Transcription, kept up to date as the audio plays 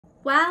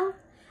Well,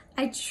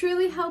 I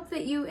truly hope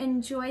that you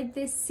enjoyed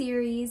this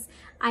series.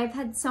 I've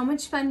had so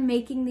much fun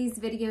making these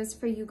videos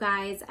for you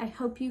guys. I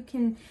hope you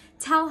can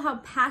tell how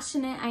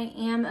passionate I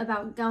am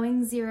about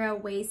going zero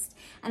waste,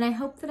 and I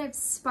hope that I've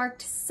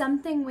sparked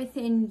something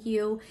within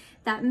you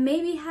that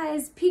maybe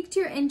has piqued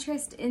your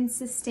interest in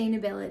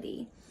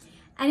sustainability.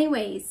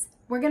 Anyways,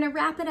 we're gonna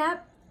wrap it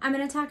up. I'm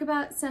going to talk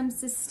about some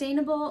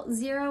sustainable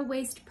zero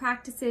waste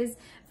practices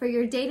for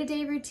your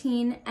day-to-day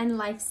routine and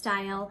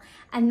lifestyle.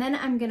 And then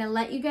I'm going to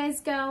let you guys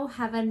go.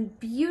 Have a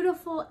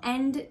beautiful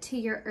end to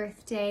your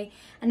Earth Day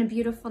and a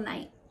beautiful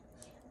night.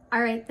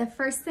 All right, the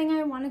first thing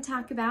I want to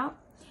talk about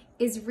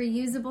is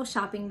reusable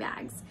shopping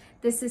bags.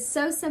 This is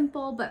so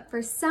simple, but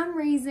for some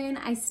reason,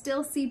 I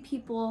still see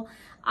people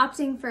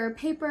opting for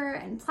paper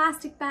and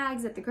plastic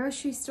bags at the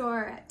grocery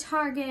store, at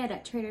Target,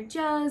 at Trader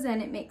Joe's,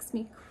 and it makes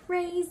me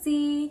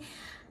crazy.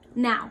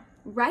 Now,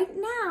 right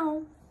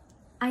now,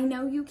 I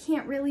know you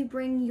can't really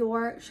bring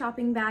your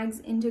shopping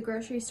bags into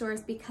grocery stores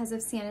because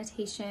of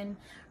sanitation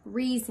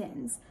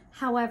reasons.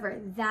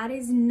 However, that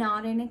is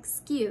not an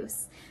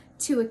excuse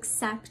to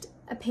accept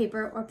a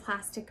paper or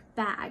plastic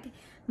bag.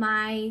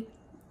 My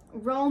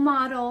role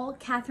model,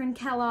 Catherine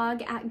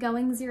Kellogg at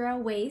Going Zero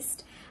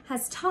Waste,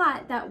 has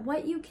taught that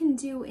what you can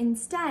do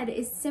instead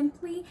is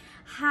simply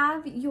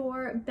have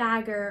your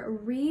bagger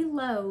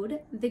reload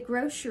the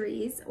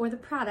groceries or the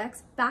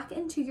products back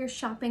into your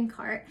shopping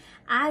cart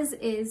as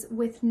is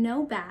with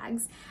no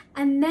bags,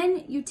 and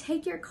then you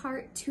take your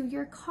cart to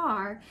your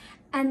car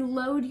and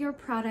load your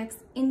products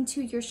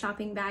into your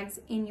shopping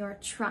bags in your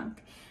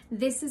trunk.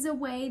 This is a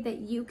way that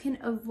you can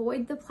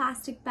avoid the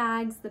plastic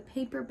bags, the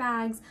paper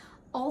bags,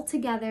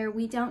 altogether.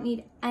 We don't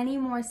need any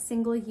more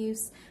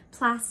single-use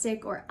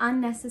plastic or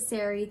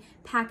unnecessary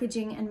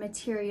packaging and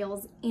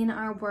materials in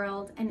our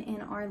world and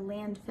in our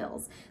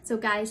landfills. So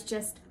guys,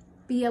 just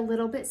be a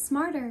little bit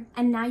smarter,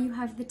 and now you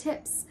have the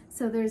tips.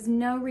 So there's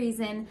no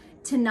reason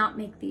to not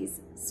make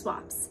these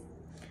swaps.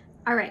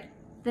 All right,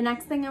 the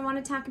next thing I want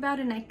to talk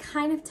about, and I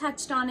kind of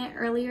touched on it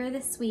earlier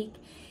this week,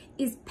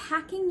 is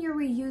packing your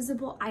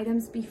reusable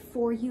items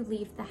before you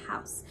leave the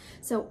house.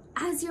 So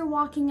as you're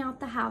walking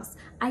out the house,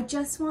 I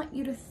just want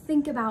you to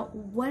think about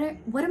what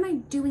am I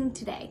doing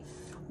today?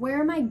 Where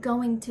am I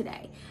going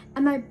today?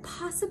 Am I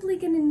possibly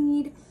gonna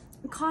need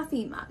a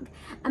coffee mug?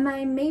 Am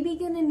I maybe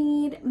gonna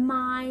need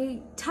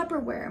my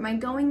Tupperware? Am I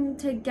going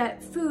to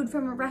get food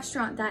from a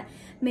restaurant that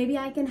maybe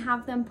I can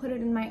have them put it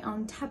in my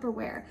own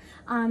Tupperware?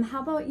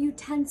 How about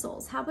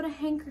utensils? How about a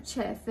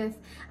handkerchief if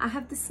I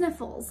have the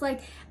sniffles?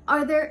 Like,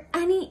 are there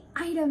any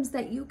items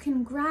that you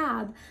can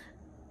grab?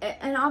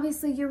 And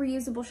obviously your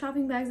reusable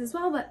shopping bags as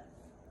well, but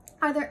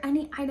are there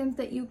any items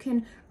that you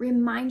can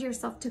remind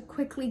yourself to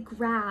quickly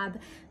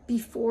grab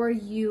before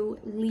you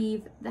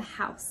leave the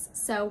house?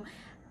 So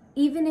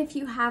even if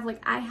you have,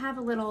 like I have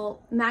a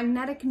little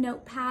magnetic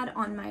notepad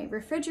on my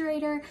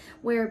refrigerator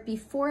where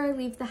before I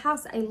leave the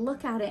house, I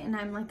look at it and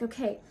I'm like,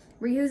 okay,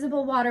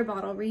 reusable water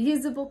bottle,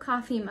 reusable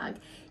coffee mug,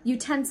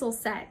 utensil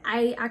set.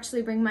 I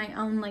actually bring my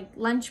own like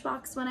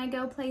lunchbox when I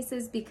go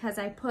places because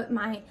I put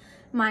my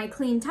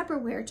clean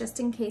Tupperware just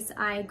in case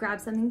I grab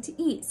something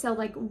to eat. So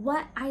like,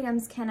 what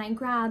items can I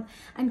grab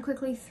and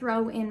quickly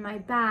throw in my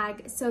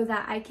bag so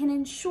that I can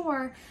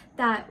ensure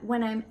that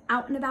when I'm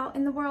out and about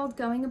in the world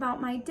going about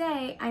my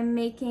day, I'm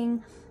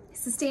making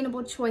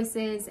sustainable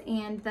choices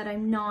and that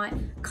I'm not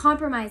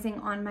compromising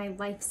on my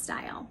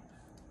lifestyle.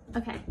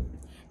 Okay,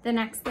 the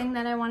next thing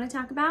that I want to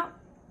talk about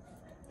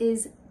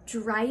is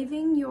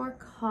driving your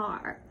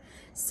car.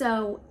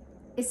 So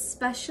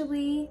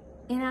especially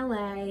in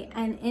LA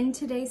and in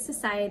today's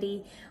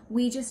society,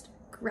 we just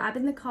hop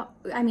in the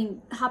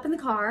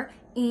car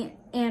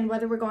and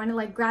whether we're going to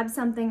like grab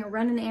something or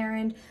run an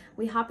errand,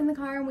 we hop in the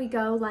car and we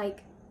go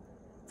like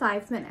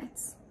 5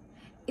 minutes.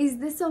 Is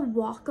this a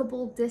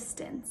walkable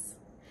distance?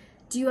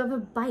 Do you have a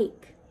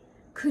bike?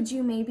 Could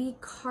you maybe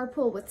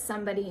carpool with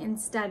somebody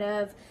instead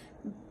of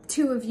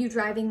two of you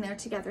driving there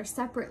together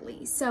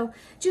separately? So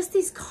just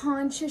these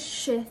conscious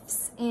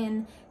shifts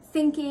in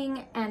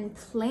thinking and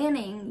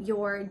planning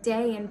your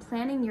day and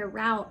planning your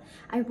route,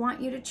 I want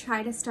you to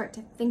try to start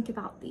to think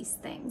about these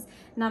things.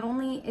 Not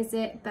only is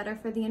it better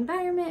for the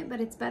environment,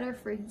 but it's better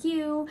for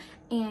you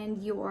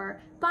and your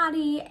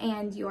body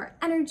and your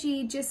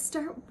energy. Just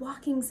start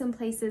walking some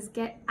places,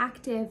 get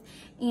active,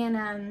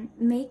 and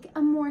make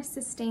a more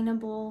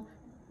sustainable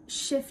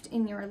shift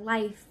in your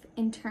life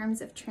in terms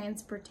of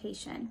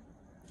transportation.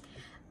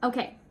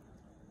 Okay,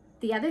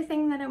 the other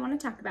thing that I want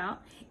to talk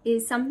about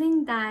is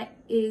something that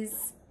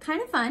is kind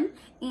of fun,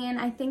 and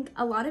I think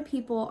a lot of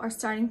people are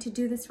starting to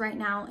do this right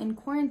now in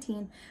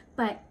quarantine,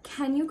 but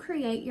can you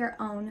create your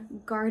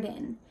own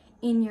garden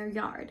in your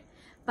yard?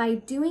 By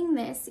doing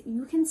this,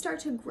 you can start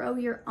to grow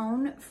your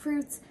own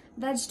fruits,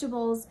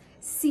 vegetables,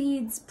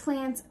 seeds,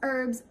 plants,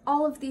 herbs,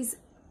 all of these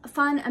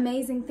fun,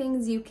 amazing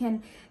things you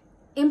can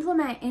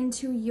implement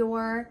into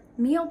your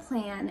meal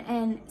plan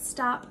and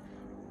stop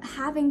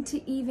having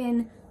to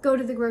even go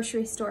to the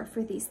grocery store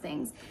for these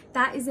things.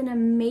 That is an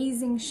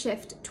amazing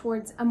shift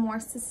towards a more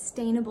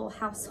sustainable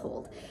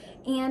household.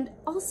 And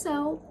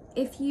also,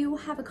 if you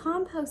have a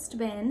compost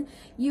bin,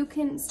 you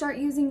can start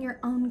using your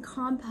own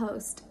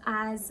compost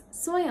as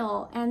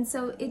soil. And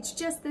so it's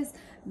just this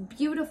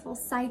beautiful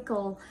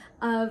cycle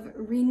of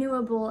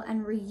renewable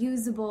and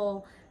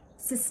reusable,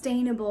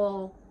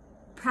 sustainable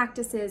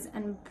practices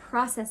and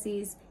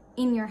processes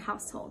in your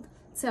household.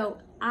 So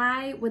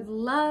I would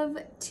love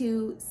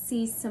to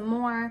see some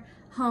more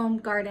home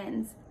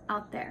gardens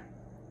out there.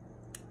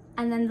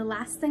 And then the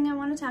last thing I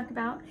want to talk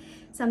about,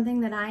 something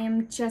that I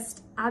am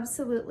just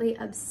absolutely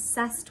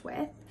obsessed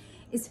with,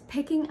 is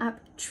picking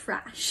up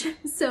trash.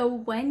 So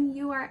when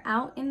you are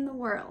out in the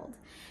world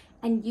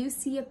and you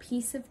see a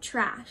piece of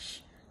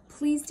trash,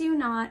 please do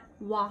not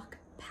walk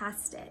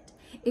past it.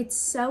 It's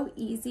so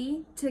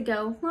easy to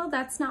go, well,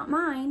 that's not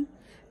mine.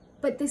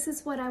 But this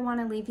is what I want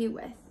to leave you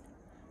with.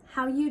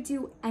 How you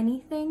do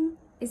anything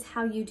is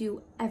how you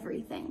do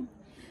everything.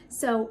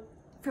 So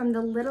from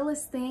the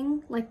littlest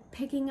thing, like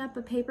picking up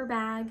a paper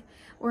bag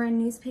or a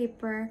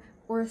newspaper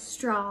or a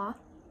straw,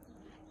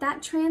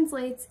 that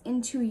translates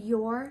into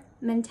your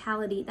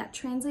mentality, that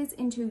translates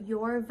into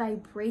your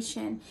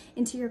vibration,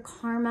 into your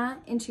karma,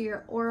 into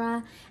your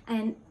aura,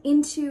 and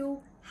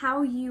into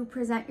how you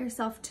present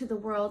yourself to the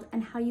world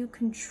and how you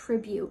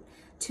contribute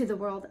to the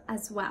world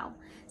as well.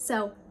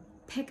 So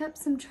pick up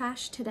some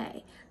trash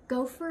today.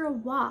 Go for a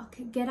walk.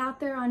 Get out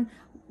there on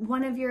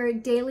one of your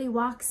daily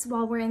walks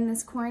while we're in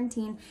this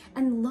quarantine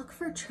and look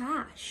for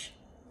trash.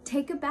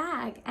 Take a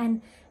bag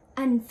and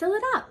fill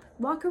it up.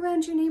 Walk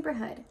around your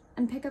neighborhood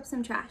and pick up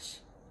some trash.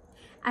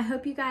 I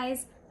hope you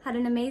guys had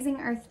an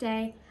amazing Earth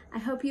Day. I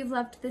hope you've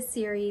loved this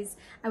series.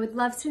 I would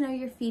love to know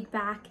your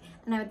feedback,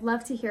 and I would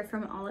love to hear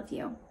from all of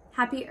you.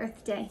 Happy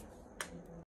Earth Day.